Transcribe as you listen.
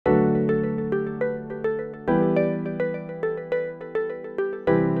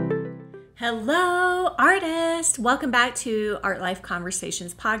Hello, artist. Welcome back to Art Life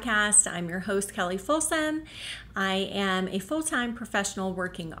Conversations podcast. I'm your host, Kelly Folsom. I am a full-time professional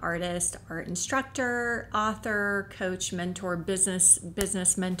working artist, art instructor, author, coach, mentor,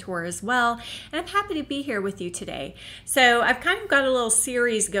 business mentor as well. And I'm happy to be here with you today. So I've kind of got a little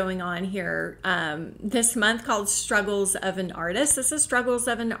series going on here this month called Struggles of an Artist. This is Struggles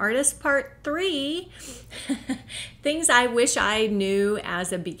of an Artist Part 3. Things I wish I knew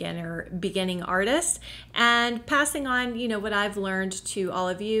as a beginning artist, and passing on, what I've learned to all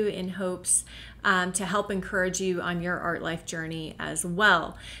of you in hopes to help encourage you on your art life journey as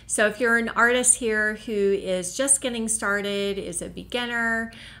well. So if you're an artist here who is just getting started, is a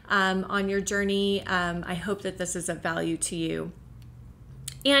beginner on your journey, I hope that this is of value to you.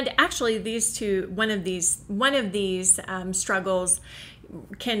 And actually, one of these struggles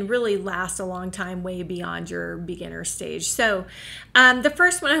can really last a long time, way beyond your beginner stage. So the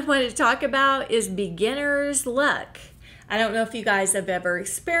first one I want to talk about is beginner's luck. I don't know if you guys have ever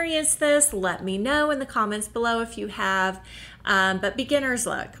experienced this. Let me know in the comments below if you have, but beginner's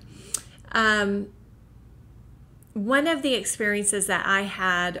luck. One of the experiences that I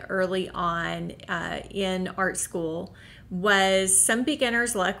had early on in art school was some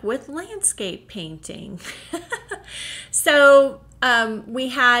beginner's luck with landscape painting. So we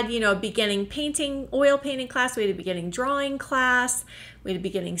had, a beginning painting, oil painting class. We had a beginning drawing class. We had a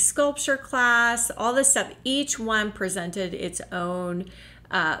beginning sculpture class, all this stuff. Each one presented its own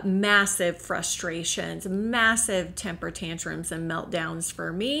massive frustrations, massive temper tantrums and meltdowns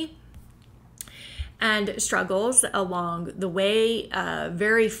for me, and struggles along the way.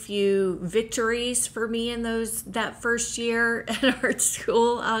 Very few victories for me in that first year at art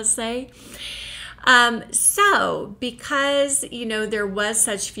school, I'll say. So because, there was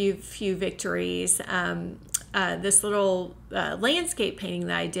such few victories, this little landscape painting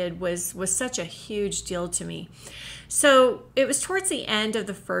that I did was such a huge deal to me. So it was towards the end of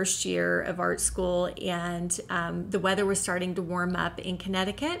the first year of art school, and the weather was starting to warm up in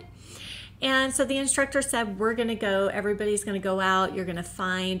Connecticut. And so the instructor said, everybody's going to go out. You're going to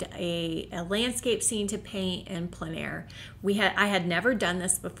find a landscape scene to paint in plein air. I had never done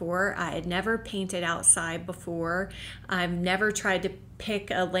this before. I had never painted outside before. I've never tried to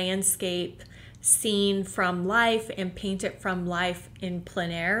pick a landscape scene from life and paint it from life in plein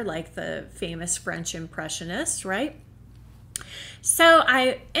air, like the famous French Impressionists, right? So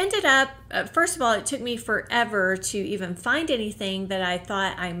I ended up, first of all, it took me forever to even find anything that I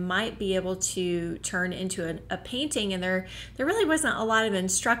thought I might be able to turn into a painting. And there really wasn't a lot of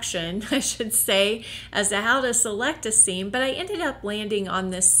instruction, I should say, as to how to select a scene. But I ended up landing on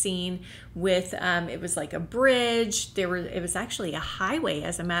this scene with, it was like a bridge. It was actually a highway,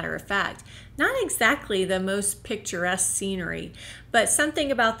 as a matter of fact. Not exactly the most picturesque scenery, but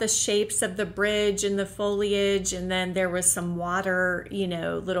something about the shapes of the bridge and the foliage, and then there was some water,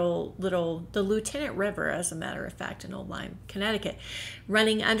 the Lieutenant River, as a matter of fact, in Old Lyme, Connecticut,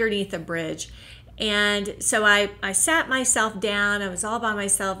 running underneath the bridge. And so I sat myself down. I was all by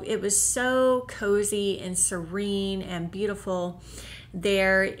myself. It was so cozy and serene and beautiful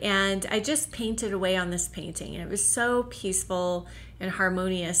there, and I just painted away on this painting, and it was so peaceful and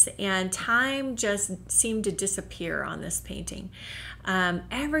harmonious, and time just seemed to disappear on this painting.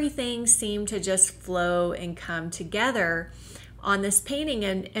 Everything seemed to just flow and come together on this painting,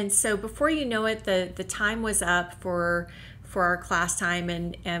 and so before you know it, the time was up for our class time,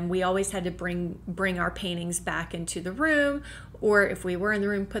 and we always had to bring our paintings back into the room, or if we were in the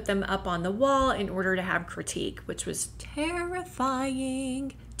room, put them up on the wall in order to have critique, which was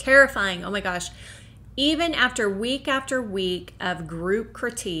terrifying. Oh my gosh. Even after week of group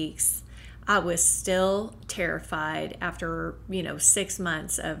critiques, I was still terrified after, 6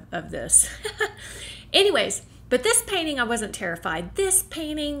 months of this. Anyways, but this painting, I wasn't terrified. This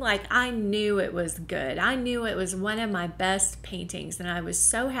painting, I knew it was good. I knew it was one of my best paintings, and I was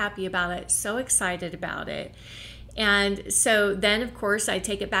so happy about it, so excited about it. And so then, of course, I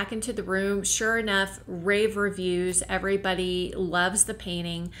take it back into the room. Sure enough, rave reviews. Everybody loves the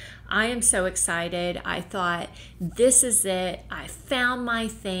painting. I am so excited. I thought, this is it. I found my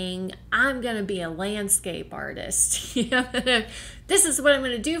thing. I'm going to be a landscape artist. This is what I'm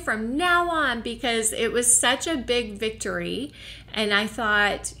going to do from now on, because it was such a big victory. And I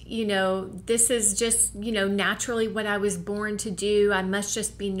thought, this is just, naturally what I was born to do. I must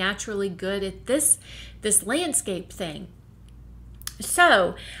just be naturally good at this landscape thing.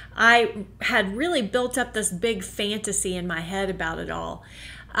 So I had really built up this big fantasy in my head about it all.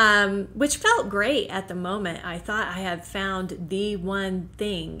 which felt great at the moment. I thought I had found the one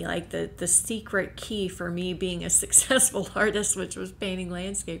thing, like the secret key for me being a successful artist, which was painting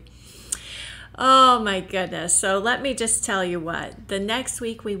landscape. Oh my goodness. So let me just tell you what. The next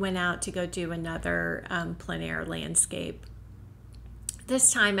week we went out to go do another plein air landscape,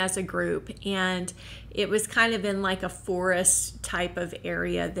 this time as a group, and it was kind of in like a forest type of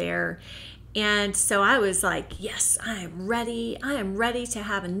area there. And so I was like, yes, I am ready. I am ready to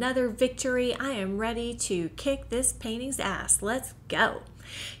have another victory. I am ready to kick this painting's ass. Let's go.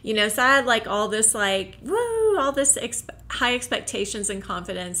 So I had like all this like, woo, all this high expectations and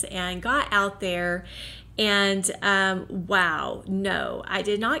confidence, and got out there. And wow, no, I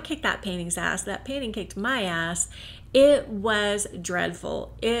did not kick that painting's ass. That painting kicked my ass. It was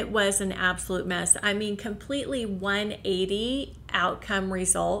dreadful. It was an absolute mess. I mean, completely 180 outcome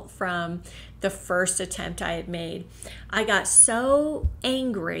result from the first attempt I had made. I got so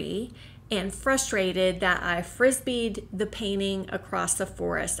angry and frustrated that I frisbeed the painting across the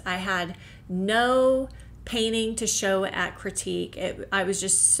forest. I had no painting to show at critique. I was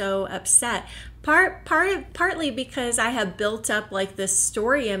just so upset. Partly because I have built up like this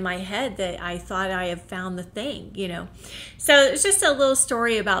story in my head that I thought I have found the thing, So it's just a little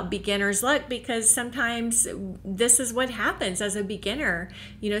story about beginner's luck, because sometimes this is what happens as a beginner.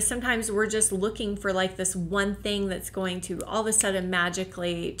 Sometimes we're just looking for like this one thing that's going to all of a sudden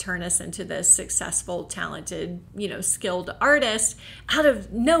magically turn us into this successful, talented, skilled artist out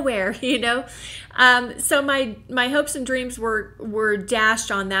of nowhere, So my hopes and dreams were dashed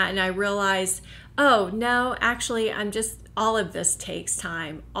on that, and I realized, oh no, actually all of this takes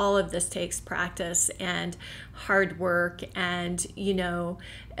time. All of this takes practice and hard work, and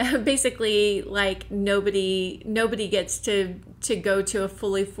basically like nobody gets to go to a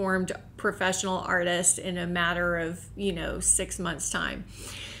fully formed professional artist in a matter of 6 months time.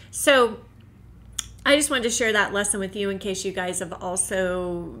 So I just wanted to share that lesson with you in case you guys have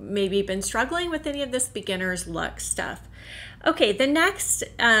also maybe been struggling with any of this beginner's luck stuff. Okay, the next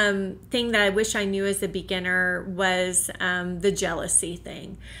thing that I wish I knew as a beginner was the jealousy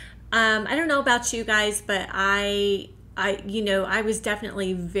thing. I don't know about you guys, but I was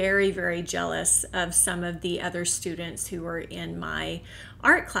definitely very, very jealous of some of the other students who were in my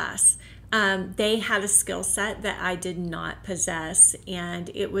art class. They had a skill set that I did not possess,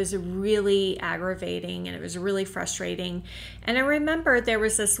 and it was really aggravating, and it was really frustrating. And I remember there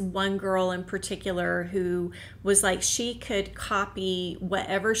was this one girl in particular who was like, she could copy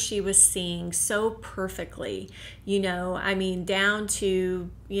whatever she was seeing so perfectly, I mean, down to,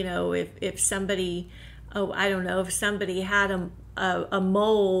 if somebody, I don't know, if somebody had a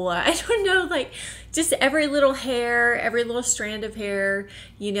mole, I don't know, like just every little hair, every little strand of hair,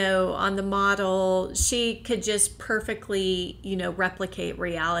 on the model, she could just perfectly, replicate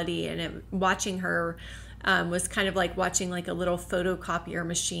reality. And watching her was kind of like watching like a little photocopier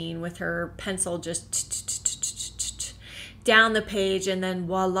machine with her pencil just down the page, and then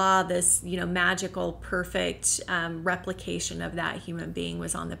voila, this magical perfect replication of that human being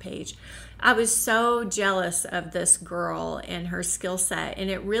was on the page. I was so jealous of this girl and her skill set, and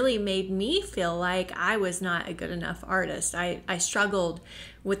it really made me feel like I was not a good enough artist. I struggled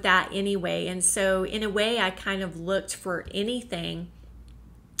with that anyway, and so in a way I kind of looked for anything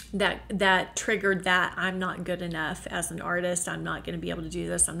that triggered that I'm not good enough as an artist. I'm not going to be able to do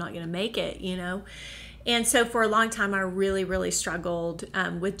this. I'm not going to make it, And so for a long time, I really, really struggled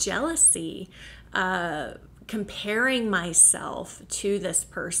with jealousy, comparing myself to this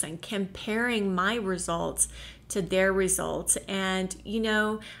person, comparing my results to their results. And,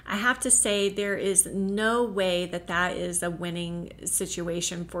 I have to say there is no way that is a winning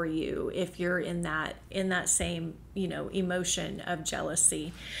situation for you if you're in that same, emotion of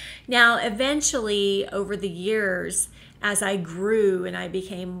jealousy. Now, eventually over the years, as I grew and I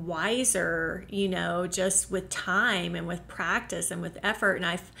became wiser, just with time and with practice and with effort. And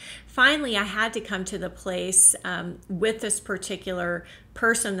I had to come to the place with this particular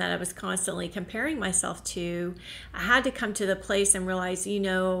person that I was constantly comparing myself to. I had to come to the place and realize,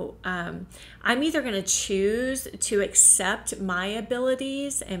 I'm either going to choose to accept my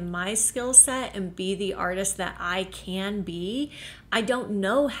abilities and my skill set and be the artist that I can be. I don't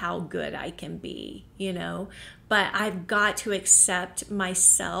know how good I can be, but I've got to accept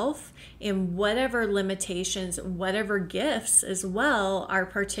myself in whatever limitations, whatever gifts as well are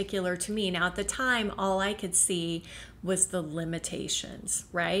particular to me. Now, at the time, all I could see was the limitations,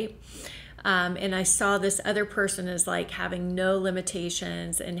 right? And I saw this other person as like having no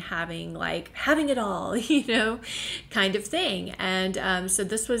limitations and having it all, kind of thing. And so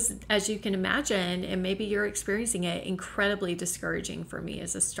this was, as you can imagine, and maybe you're experiencing it, incredibly discouraging for me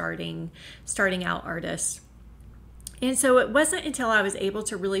as a starting out artist. And so it wasn't until I was able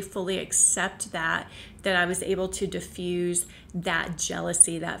to really fully accept that I was able to diffuse that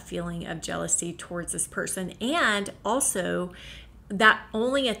jealousy, that feeling of jealousy towards this person. And also that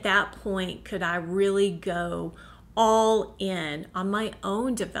only at that point could I really go all in on my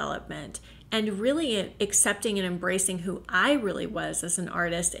own development and really accepting and embracing who I really was as an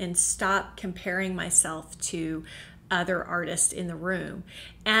artist and stop comparing myself to other artists in the room.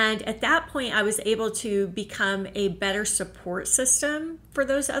 And at that point, I was able to become a better support system for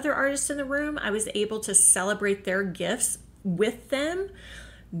those other artists in the room. I was able to celebrate their gifts with them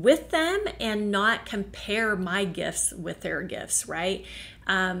and not compare my gifts with their gifts, right?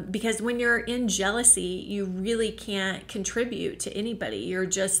 Because when you're in jealousy, you really can't contribute to anybody. You're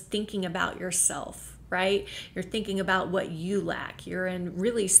just thinking about yourself, right? You're thinking about what you lack. You're in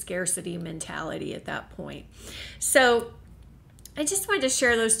really scarcity mentality at that point. So I just wanted to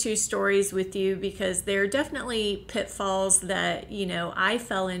share those two stories with you because they're definitely pitfalls that, I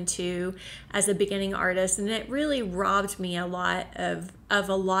fell into as a beginning artist, and it really robbed me a lot of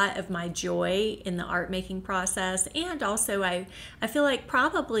my joy in the art making process. And also I feel like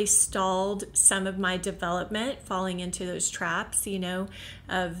probably stalled some of my development falling into those traps,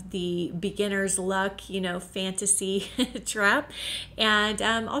 of the beginner's luck, fantasy trap, and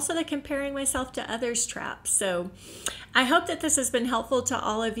also the comparing myself to others trap. So I hope that this has been helpful to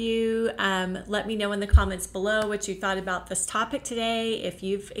all of you. Let me know in the comments below what you thought about this topic today, if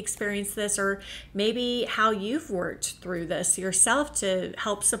you've experienced this, or maybe how you've worked through this yourself to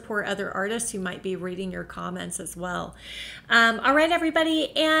help support other artists who might be reading your comments as well. All right,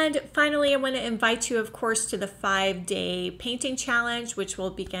 everybody. And finally, I want to invite you, of course, to the 5-day painting challenge, which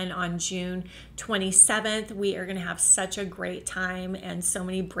will begin on June 27th. We are going to have such a great time and so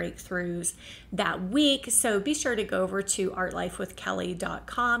many breakthroughs that week. So be sure to go over to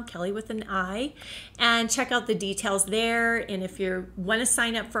artlifewithkeli.com, Keli with an I, and check out the details there. And if you want to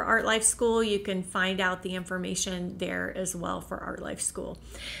sign up for Art Life School, you can find out the information there as well for Art Life School.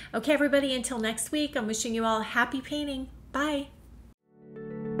 Okay, everybody, until next week, I'm wishing you all happy painting. Bye.